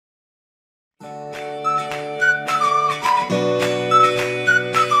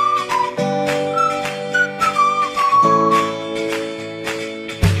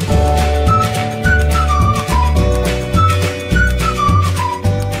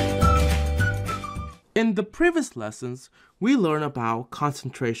In the previous lessons, we learned about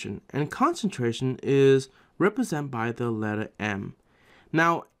concentration, and concentration is represented by the letter M.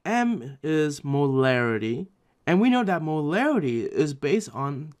 Now, M is molarity, and we know that molarity is based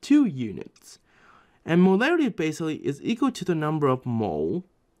on 2 units. And molarity basically is equal to the number of mole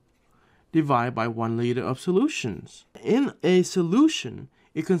divided by 1 liter of solutions. In a solution,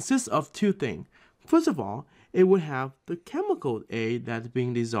 it consists of 2 things. First of all, it would have the chemical A that's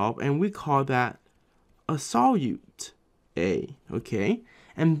being dissolved, and we call that a solute A, okay?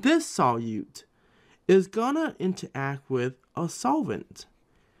 And this solute is gonna interact with a solvent.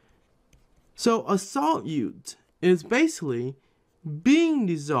 So a solute is basically being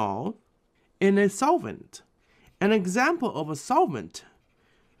dissolved in a solvent. An example of a solvent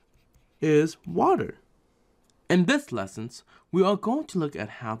is water. In this lessons, we are going to look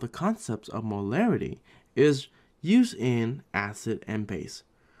at how the concepts of molarity is used in acid and base.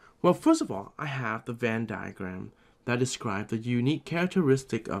 Well, first of all, I have the Venn diagram that describes the unique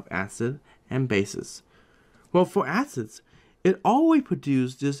characteristic of acid and bases. Well, for acids, it always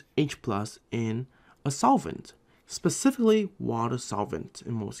produces this H+ in a solvent, specifically water solvent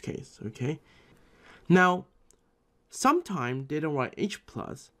in most cases, okay? Now, sometimes they don't write H+,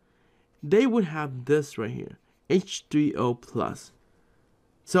 they would have this right here, H3O+.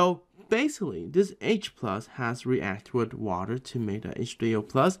 So basically, this H+ has reacted with water to make the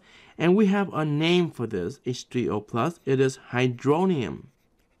H3O+, and we have a name for this H3O+. It is hydronium.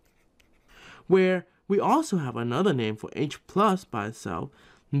 Where we also have another name for H+ by itself.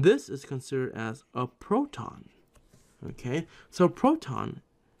 This is considered as a proton. Okay, so proton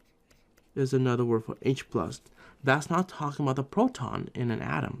is another word for H+. That's not talking about the proton in an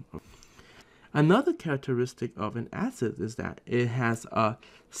atom. Another characteristic of an acid is that it has a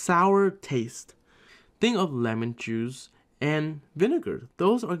sour taste. Think of lemon juice and vinegar.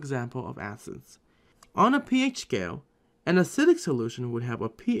 Those are examples of acids. On a pH scale, an acidic solution would have a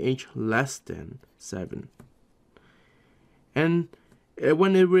pH less than 7. And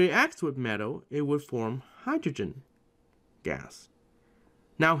when it reacts with metal, it would form hydrogen gas.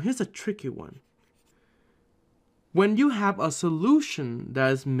 Now here's a tricky one. When you have a solution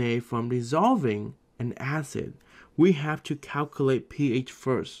that is made from dissolving an acid, we have to calculate pH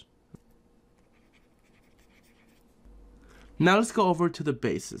first. Now let's go over to the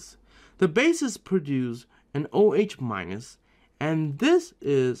bases. The bases produce an OH-, and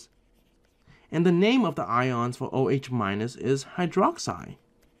the name of the ions for OH- is hydroxide.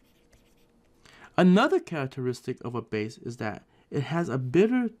 Another characteristic of a base is that it has a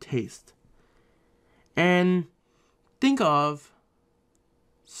bitter taste. And think of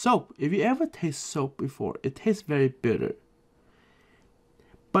soap. If you ever taste soap before, it tastes very bitter.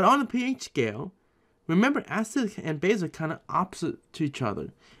 But on a pH scale, remember acid and base are kind of opposite to each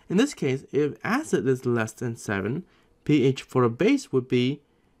other. In this case, if acid is less than 7, pH for a base would be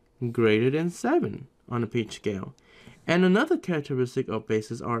greater than 7 on a pH scale. And another characteristic of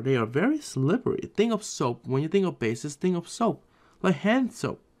bases are they are very slippery. Think of soap. When you think of bases, think of soap, like hand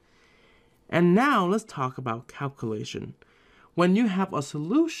soap. And now let's talk about calculation. When you have a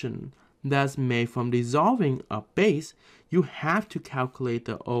solution that's made from dissolving a base, you have to calculate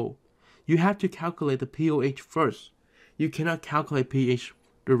the O. You have to calculate the pOH first. You cannot calculate pH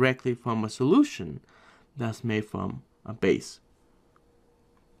directly from a solution that's made from a base.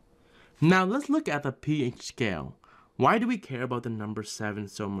 Now let's look at the pH scale. Why do we care about the number 7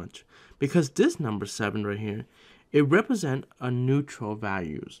 so much? Because this number 7 right here, it represents a neutral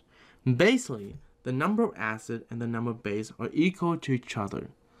values. Basically, the number of acid and the number of base are equal to each other,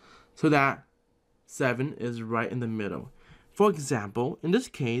 so that 7 is right in the middle. For example, in this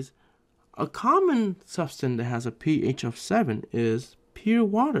case, a common substance that has a pH of 7 is pure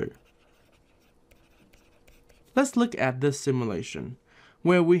water. Let's look at this simulation,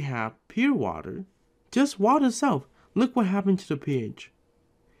 where we have pure water, just water itself. Look what happened to the pH.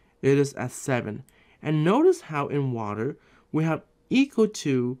 It is at 7. And notice how in water, we have equal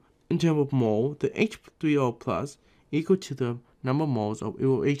to, in terms of mole, the H3O+ equal to the number of moles of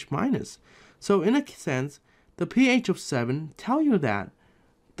OH-. So in a sense, the pH of 7 tell you that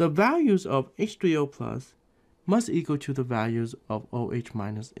the values of H3O+ must equal to the values of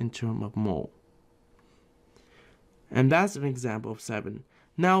OH- in terms of mole. And that's an example of 7.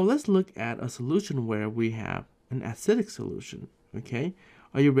 Now let's look at a solution where we have an acidic solution. Okay,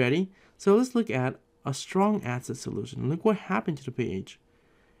 are you ready? So let's look at a strong acid solution. Look what happened to the pH.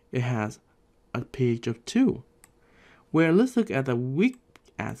 It has a pH of 2. Where let's look at the weak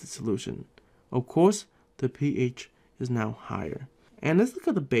acid solution. Of course, the pH is now higher. And let's look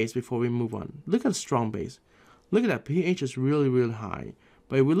at the base before we move on. Look at a strong base. Look at that, pH is really, really high.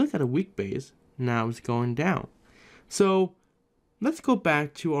 But if we look at a weak base, now it's going down. So let's go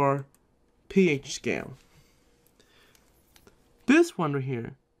back to our pH scale. This one right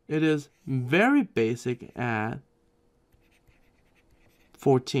here, it is very basic at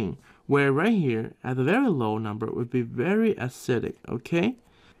 14, where right here at the very low number would be very acidic, okay?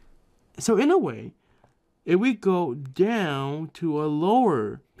 So in a way, if we go down to a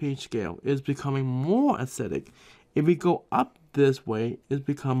lower pH scale, it's becoming more acidic. If we go up this way, it's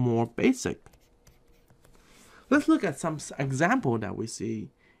become more basic. Let's look at some example that we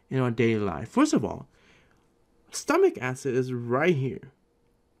see in our daily life. First of all, stomach acid is right here.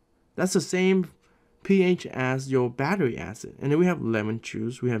 That's the same pH as your battery acid. And then we have lemon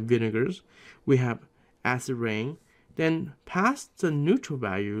juice, we have vinegars, we have acid rain. Then past the neutral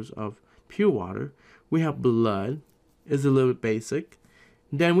values of pure water, we have blood, is a little bit basic.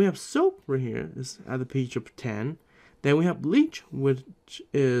 Then we have soap right here, is at the pH of 10. Then we have bleach, which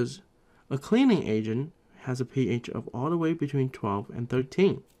is a cleaning agent, has a pH of all the way between 12 and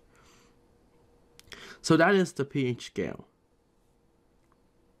 13. So that is the pH scale.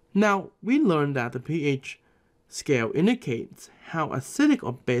 Now, we learned that the pH scale indicates how acidic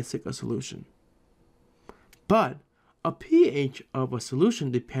or basic a solution. But a pH of a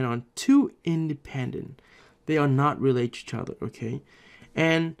solution depends on two independent. They are not related to each other, okay?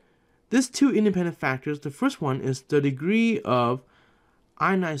 And these two independent factors, the first one is the degree of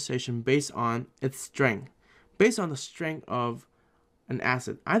ionization based on its strength. Based on the strength of an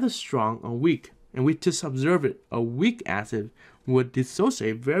acid, either strong or weak. And we just observe it. A weak acid would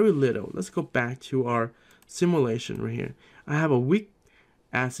dissociate very little. Let's go back to our simulation right here. I have a weak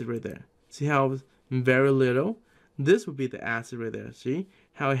acid right there. See how it's very little? This would be the acid right there. See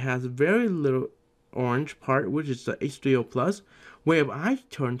how it has very little orange part, which is the H3O plus. Where if I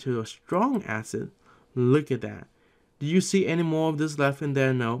turn to a strong acid, look at that. Do you see any more of this left in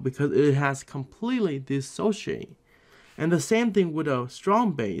there? No, because it has completely dissociated. And the same thing with a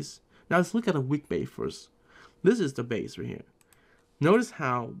strong base. Now let's look at a weak base first. This is the base right here. Notice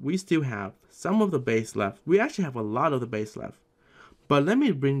how we still have some of the base left. We actually have a lot of the base left. But let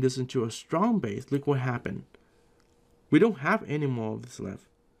me bring this into a strong base. Look what happened. We don't have any more of this left.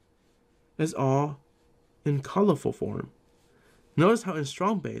 It's all in colorful form. Notice how in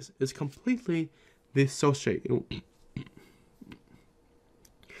strong base it's completely dissociated.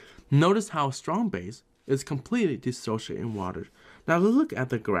 Notice how strong base is completely dissociated in water. Now let's look at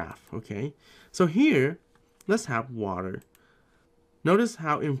the graph, okay? So here, let's have water. Notice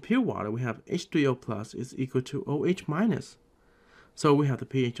how in pure water we have H3O plus is equal to OH minus. So we have the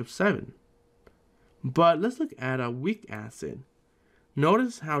pH of 7. But let's look at a weak acid.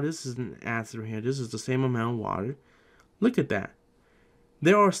 Notice how this is an acid right here. This is the same amount of water. Look at that.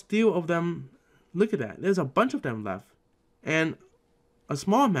 There are still of them. Look at that. There's a bunch of them left. And a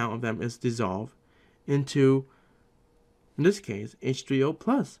small amount of them is dissolved into, in this case, H3O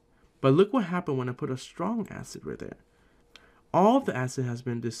plus. But look what happened when I put a strong acid right there. All of the acid has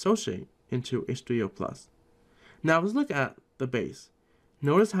been dissociated into H3O plus. Now let's look at the base.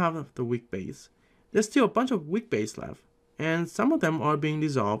 Notice how the weak base. There's still a bunch of weak base left. And some of them are being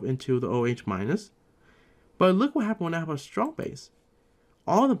dissolved into the OH minus. But look what happened when I have a strong base.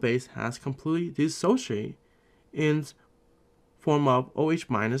 All the base has completely dissociated in form of OH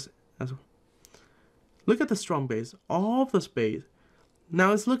minus. Look at the strong base. All of the base. Now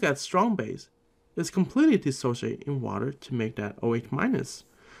let's look at strong base. It's completely dissociated in water to make that OH minus.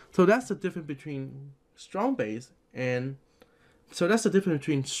 So that's the difference between strong base and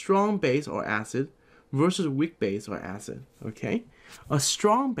strong base or acid versus weak base or acid. Okay, a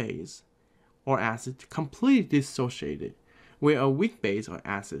strong base or acid completely dissociated, where a weak base or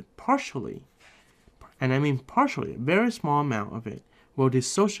acid partially, and I mean partially, a very small amount of it will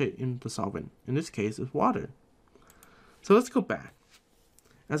dissociate in the solvent. In this case, it's water. So let's go back.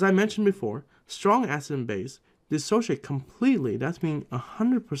 As I mentioned before, strong acid and base dissociate completely. That's mean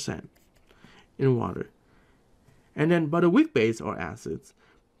 100% in water. And then, but a weak base or acids,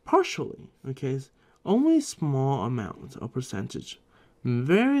 partially, okay, only small amounts of percentage,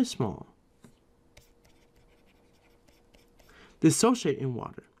 very small, dissociate in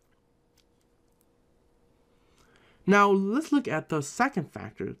water. Now let's look at the second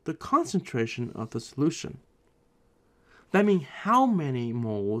factor, the concentration of the solution. That means how many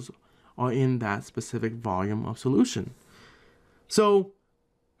moles are in that specific volume of solution. So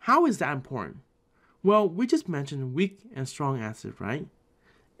how is that important? Well, we just mentioned weak and strong acid, right?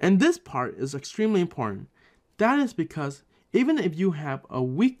 And this part is extremely important. That is because even if you have a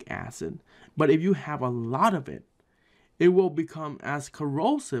weak acid, but if you have a lot of it, it will become as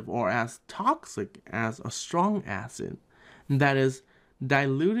corrosive or as toxic as a strong acid. That is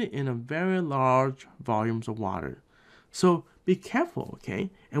diluted in a very large volumes of water. So be careful, okay?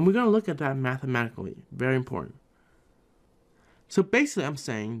 And we're going to look at that mathematically. Very important. So basically, I'm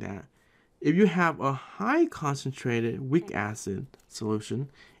saying that if you have a high concentrated weak acid solution,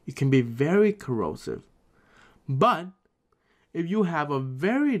 it can be very corrosive. But if you have a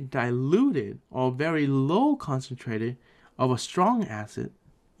very diluted or very low concentrated of a strong acid,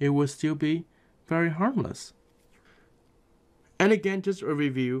 it will still be very harmless. And again, just a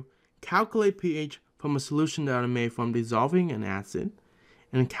review, calculate pH from a solution that are made from dissolving an acid,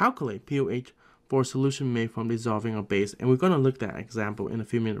 and calculate pOH for a solution made from dissolving a base. And we're going to look at that example in a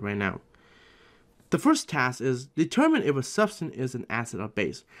few minutes right now. The first task is determine if a substance is an acid or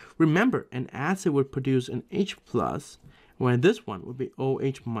base. Remember, an acid would produce an H+, when this one would be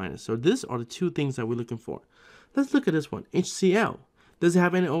OH-. So these are the two things that we're looking for. Let's look at this one, HCl. Does it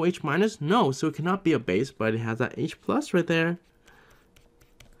have any OH-? No, so it cannot be a base, but it has that H+ right there.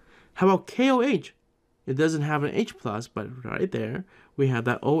 How about KOH? It doesn't have an H+, but right there, we have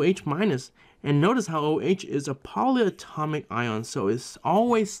that OH-. And notice how OH is a polyatomic ion, so it's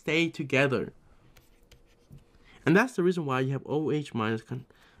always stay together. And that's the reason why you have OH-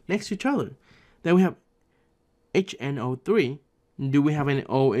 next to each other. Then we have HNO3. Do we have any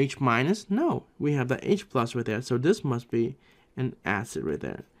OH-? No, we have that H+ right there, so this must be an acid right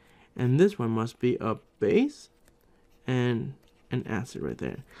there. And this one must be a base and an acid right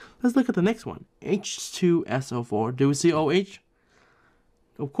there. Let's look at the next one, H2SO4. Do we see OH?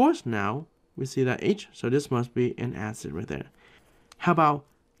 Of course, now we see that H, so this must be an acid right there. How about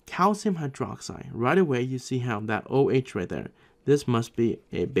calcium hydroxide? Right away, you see how that OH right there. This must be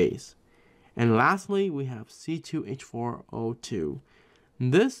a base. And lastly, we have C2H4O2.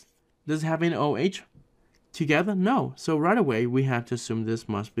 This does it have any OH together? No. So right away, we have to assume this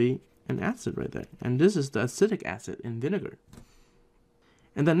must be an acid right there. And this is the acetic acid in vinegar.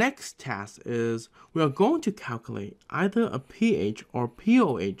 And the next task is we are going to calculate either a pH or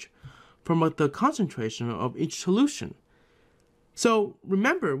pOH from the concentration of each solution. So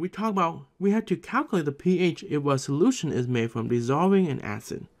remember, we talked about we had to calculate the pH if a solution is made from dissolving an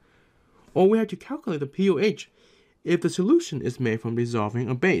acid. Or we have to calculate the pOH if the solution is made from dissolving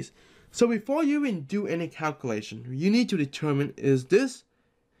a base. So before you even do any calculation, you need to determine if this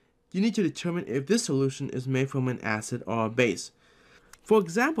solution is made from an acid or a base. For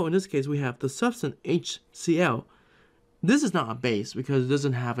example, in this case, we have the substance HCl. This is not a base because it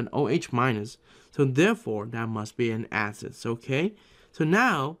doesn't have an OH-, so therefore that must be an acid, okay? So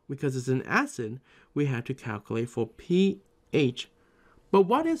now, because it's an acid, we have to calculate for pH. But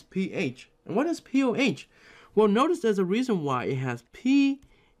what is pH and what is pOH? Well, notice there's a reason why it has P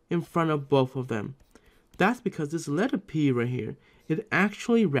in front of both of them. That's because this letter P right here, it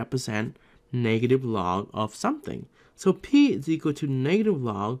actually represents negative log of something. So P is equal to negative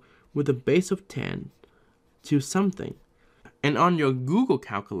log with a base of 10 to something. And on your Google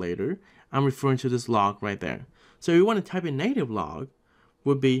calculator, I'm referring to this log right there. So if you want to type in negative log,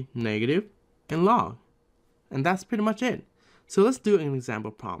 would be negative and log. And that's pretty much it. So let's do an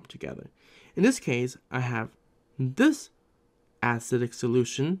example problem together. In this case, I have this acidic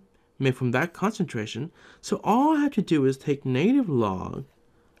solution made from that concentration. So all I have to do is take negative log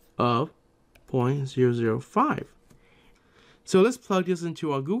of 0.005. So let's plug this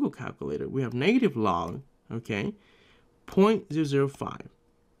into our Google calculator. We have negative log, okay, 0.005.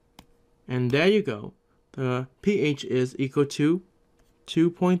 And there you go. The pH is equal to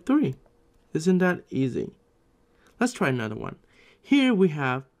 2.3. Isn't that easy? Let's try another one. Here we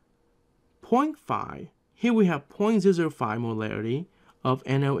have 0.5. Here we have 0.005 molarity of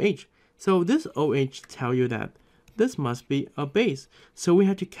NaOH. So this OH tells you that this must be a base. So we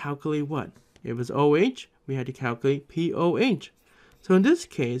have to calculate what? If it's OH, we have to calculate pOH. So in this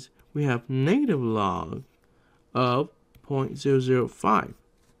case, we have negative log of 0.005.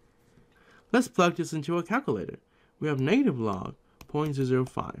 Let's plug this into a calculator. We have negative log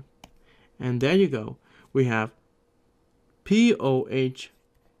 0.005. And there you go. We have pOH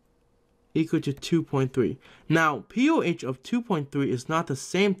equal to 2.3. Now, pOH of 2.3 is not the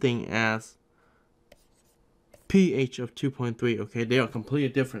same thing as pH of 2.3, okay? They are completely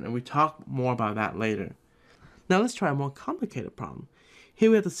different, and we talk more about that later. Now, let's try a more complicated problem. Here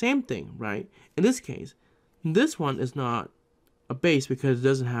we have the same thing, right? In this case, this one is not a base because it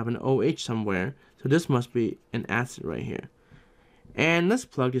doesn't have an OH somewhere, so this must be an acid right here. And let's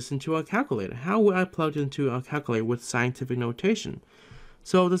plug this into our calculator. How would I plug it into our calculator with scientific notation?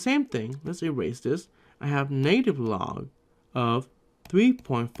 So the same thing, let's erase this. I have negative log of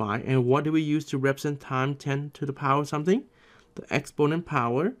 3.5, and what do we use to represent time 10 to the power something? The exponent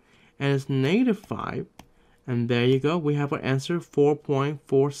power, and it's negative 5, And there you go. We have our answer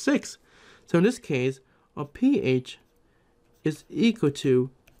 4.46. So in this case, a pH is equal to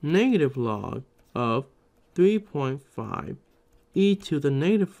negative log of 3.5 e to the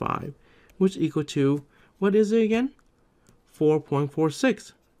negative 5, which is equal to, what is it again?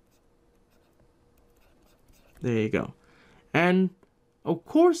 4.46. There you go. And of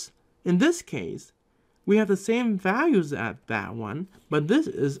course, in this case, we have the same values at that one, but this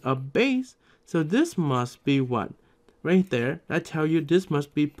is a base, so this must be what? Right there, that tells you this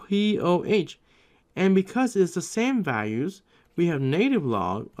must be pOH. And because it's the same values, we have negative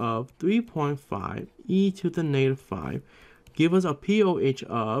log of 3.5 e to the negative 5, give us a pOH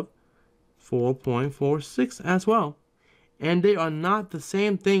of 4.46 as well. And they are not the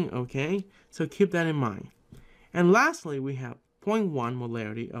same thing, okay? So keep that in mind. And lastly, we have 0.1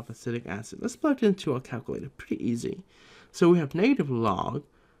 molarity of acetic acid. Let's plug it into a calculator. Pretty easy. So we have negative log.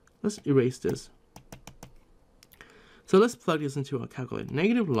 Let's erase this. So let's plug this into a calculator.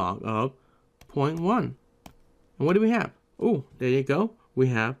 Negative log of 0.1. And what do we have? Oh, there you go. We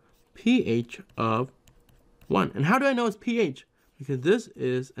have pH of 1. And how do I know it's pH? Because this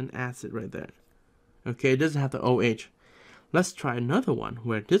is an acid right there. Okay, it doesn't have the OH. Let's try another one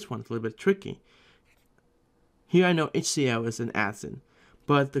where this one's a little bit tricky. Here I know HCl is an acid,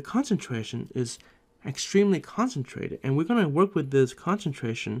 but the concentration is extremely concentrated, and we're going to work with this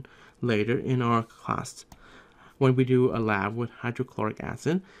concentration later in our class when we do a lab with hydrochloric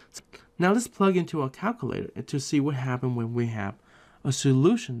acid. Now let's plug into a calculator to see what happens when we have a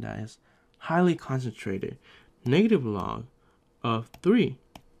solution that is highly concentrated. Negative log of 3.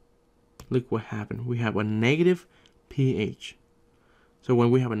 Look what happened. We have a negative pH. So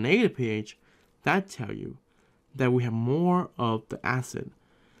when we have a negative pH, that tells you that we have more of the acid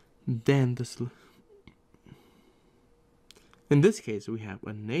than the solution. In this case, we have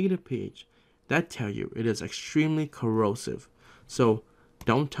a negative pH. That tells you it is extremely corrosive. So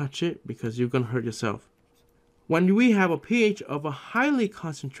don't touch it because you're going to hurt yourself. When we have a pH of a highly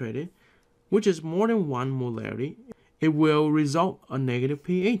concentrated, which is more than 1 molarity, it will result a negative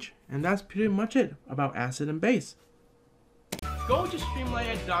pH. And that's pretty much it about acid and base. Go to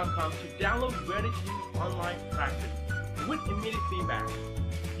StreamlineED.com to download ready-to-use online practice with immediate feedback.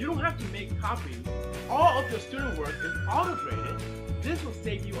 You don't have to make copies. All of your student work is auto-graded. This will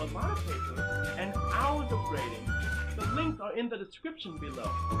save you a lot of paper and hours of grading. The links are in the description below.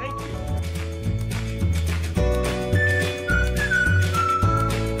 Thank you.